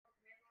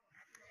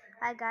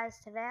Hi guys,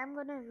 today I'm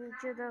going to read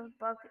you the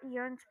book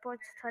Year in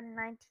Sports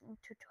 2019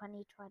 to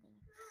 2020.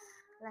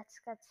 Let's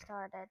get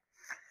started.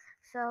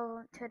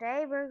 So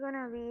today we're going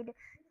to read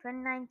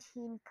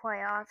 2019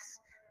 playoffs,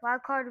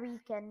 wildcard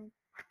weekend,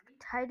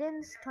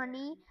 Titans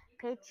 20,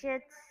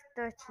 Patriots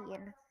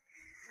 13.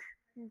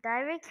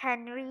 Derrick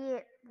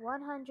Henry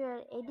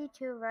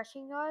 182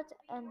 rushing yards,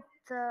 and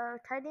the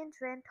Titans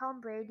ran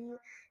Tom Brady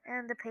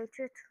and the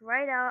Patriots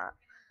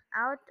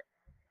out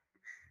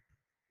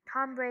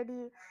Tom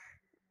Brady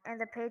and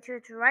the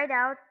Patriots right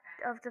out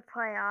of the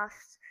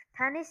playoffs.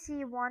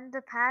 Tennessee won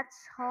the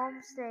Pats'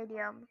 home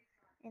stadium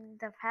in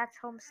the Pats'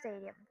 home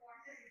stadium.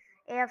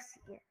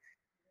 AFC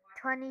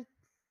 20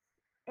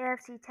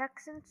 AFC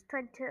Texans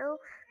 22,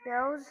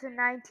 Bills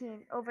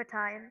 19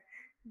 overtime.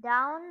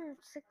 Down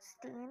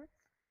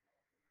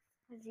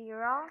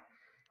 16-0.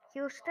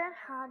 Houston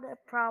had a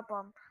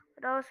problem,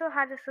 but also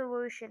had a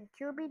solution.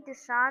 QB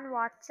Deshaun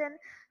Watson,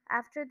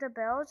 after the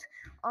Bills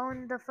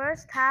owned the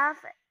first half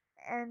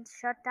and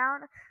shut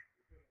down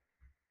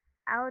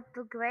out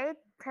the great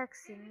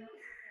Texans.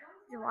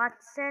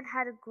 Watson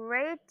had a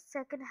great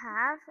second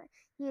half.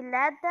 He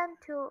led them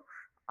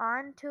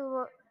on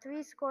to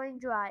three scoring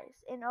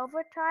drives. In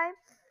overtime,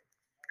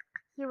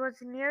 he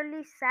was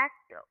nearly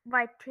sacked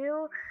by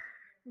two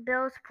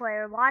Bills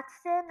players.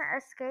 Watson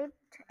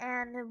escaped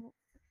and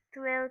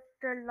threw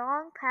the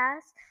long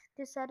pass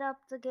to set up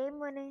the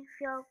game-winning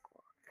field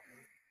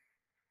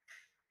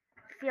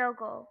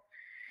goal.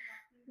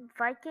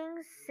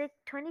 Vikings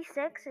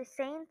 26,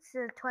 Saints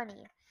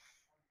 20.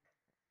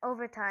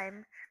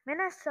 Overtime.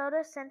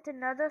 Minnesota sent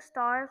another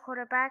star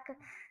quarterback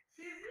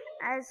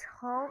as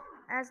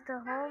the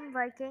home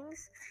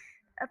Vikings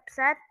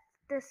upset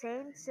the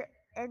Saints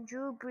and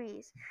Drew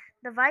Brees.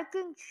 The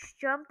Vikings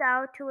jumped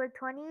out to a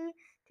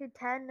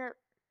 20-10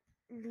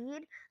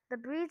 lead. The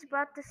Brees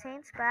brought the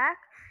Saints back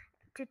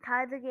to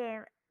tie the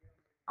game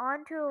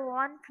onto a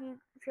one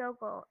field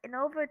goal. In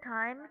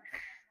overtime,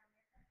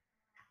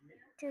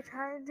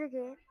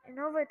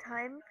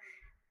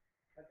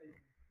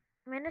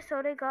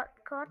 Minnesota got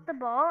the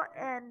ball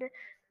and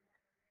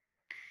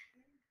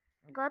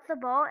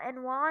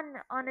won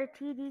on a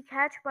TD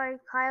catch by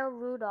Kyle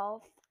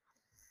Rudolph.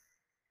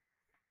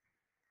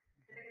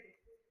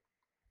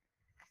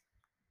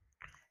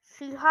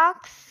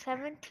 Seahawks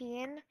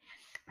 17,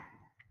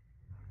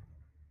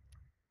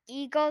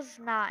 Eagles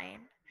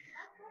 9.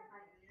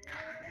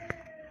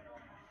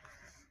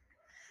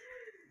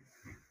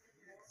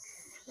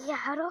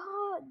 Seattle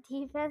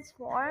defense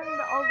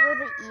formed over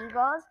the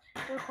Eagles,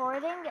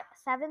 recording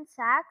 7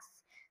 sacks.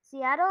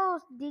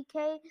 Seattle's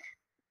DK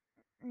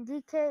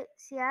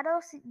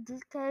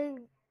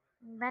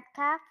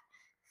Metcalf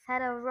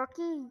set a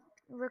rookie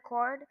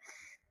record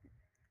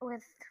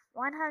with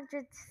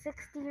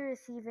 160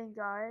 receiving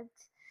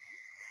yards.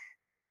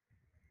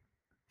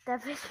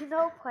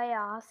 Divisional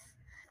playoffs: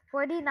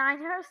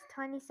 49ers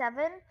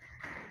 27,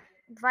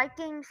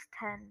 Vikings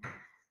 10.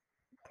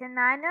 The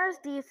Niners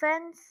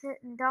defense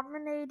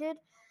dominated.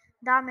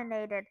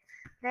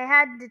 They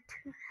had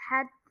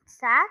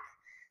six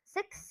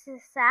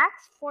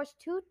sacks, forced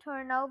two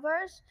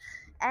turnovers,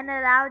 and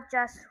allowed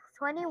just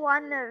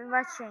 21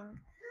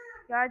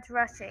 yards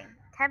rushing.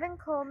 Kevin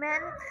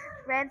Coleman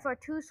ran for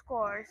two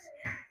scores.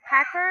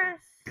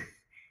 Packers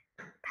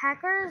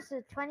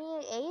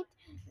 28,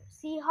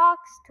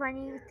 Seahawks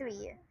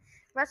 23.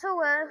 Russell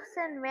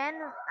Wilson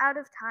ran out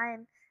of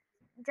time.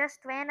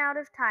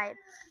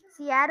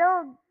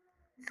 Seattle's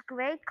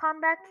great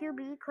comeback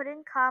QB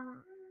couldn't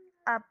come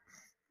up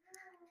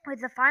with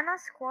the final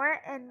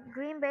score, and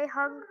Green Bay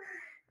hung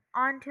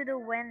on to the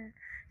win.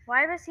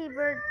 Wide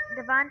receiver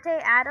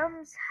Davante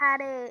Adams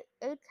had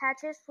 8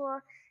 catches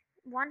for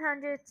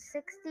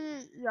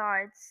 160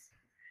 yards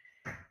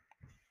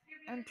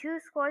and 2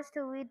 scores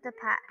to lead the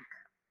pack.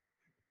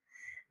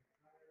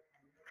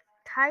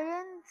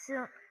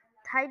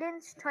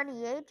 Titans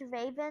 28,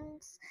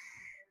 Ravens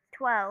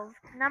 12.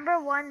 Number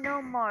 1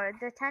 no more.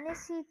 The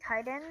Titans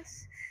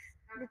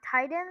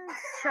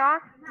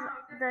shocked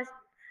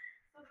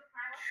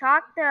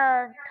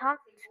the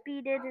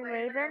top-speeded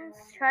Ravens,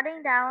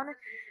 shutting down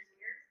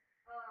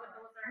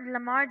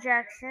Lamar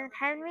Jackson.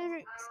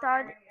 Henry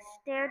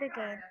stared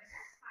again.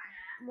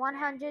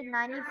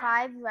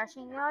 195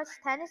 rushing yards.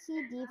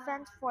 Tennessee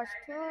defense forced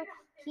two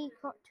key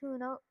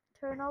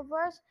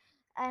turnovers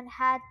and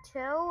had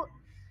two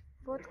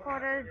fourth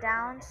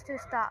downs to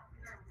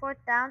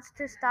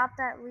stop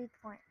that lead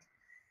point.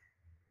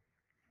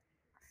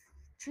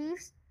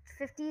 Chiefs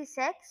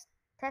 56,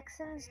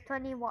 Texans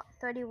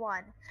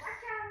 31.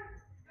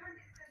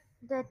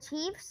 The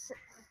Chiefs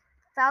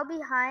fell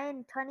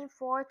behind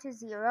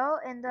 24-0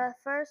 in the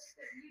first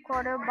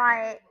quarter.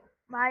 By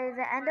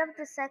the end of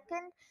the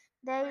second,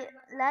 they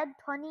led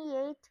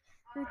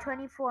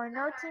 28-24.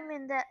 No team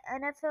in the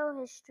NFL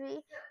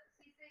history,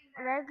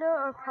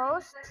 regular or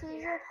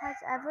postseason, has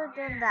ever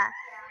done that.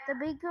 The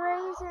big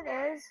reason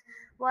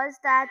was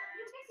that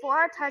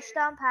 4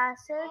 touchdown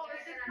passes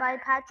by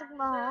Patrick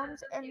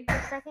Mahomes in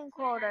the second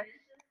quarter.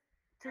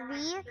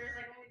 3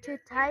 to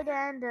tight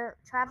end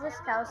Travis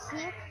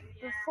Kelce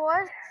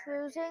before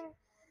cruising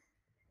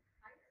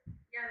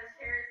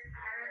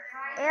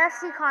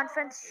AFC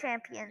Conference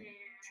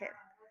Championship.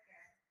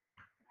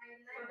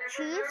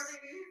 Chiefs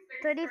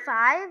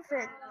 35,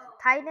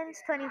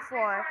 Titans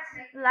 24,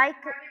 like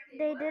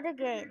they did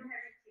again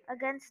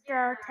against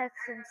the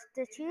Texans.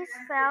 The Chiefs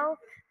fell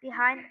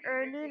behind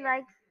early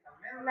like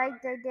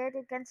they did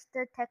against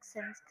the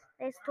Texans.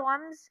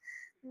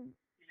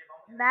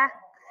 Back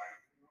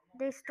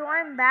they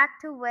stormed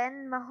back to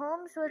win.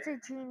 Mahomes was a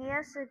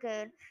genius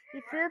again. He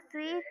threw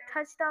 3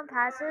 touchdown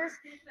passes,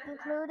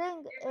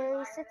 including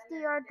a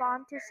 60-yard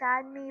bomb to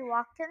Sammy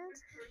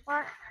Watkins.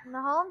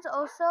 Mahomes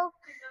also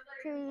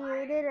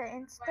created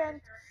an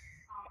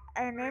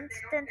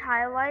instant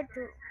highlight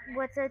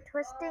with a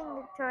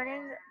twisting,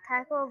 turning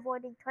tackle,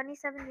 avoiding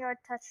 27-yard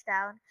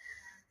touchdown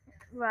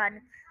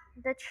run.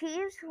 The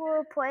Chiefs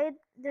will play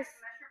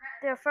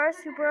their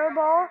first Super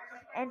Bowl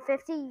in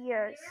 50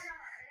 years.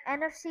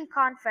 NFC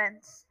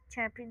Conference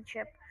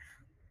Championship.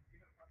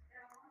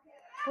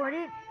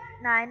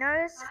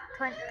 49ers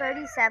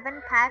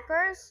 37,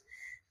 Packers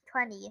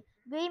 20.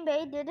 Green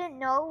Bay didn't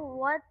know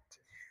what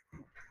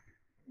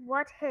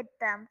hit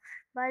them.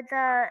 By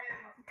the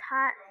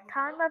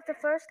time of the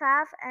first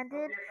half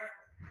ended,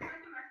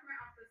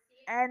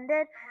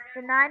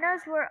 the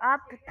Niners were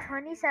up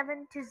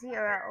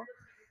 27-0.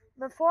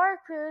 Before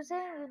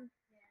cruising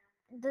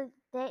the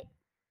day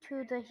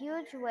to the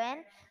huge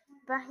win,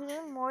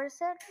 Raheem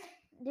Morrison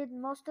did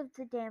most of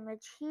the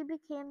damage. He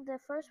became the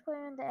first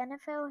player in the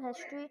NFL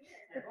history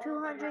with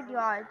 200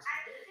 yards.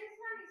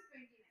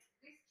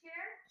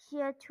 He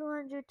had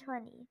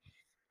 220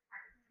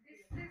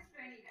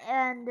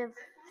 and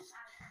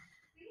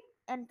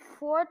and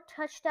 4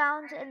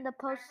 touchdowns in the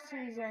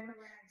postseason.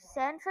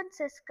 San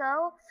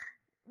Francisco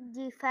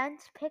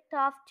defense picked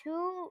off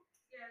two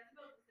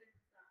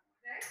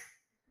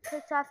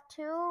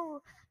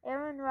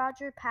Aaron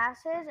Rodgers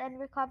passes and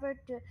recovered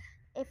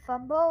a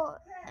fumble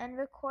and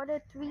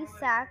recorded 3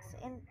 sacks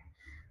in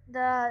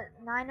the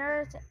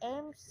Niners'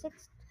 aim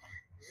sixth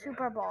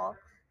Super Bowl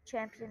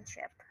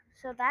championship.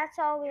 So that's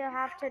all we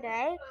have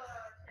today.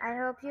 I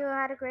hope you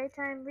had a great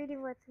time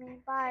reading with me.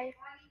 Bye.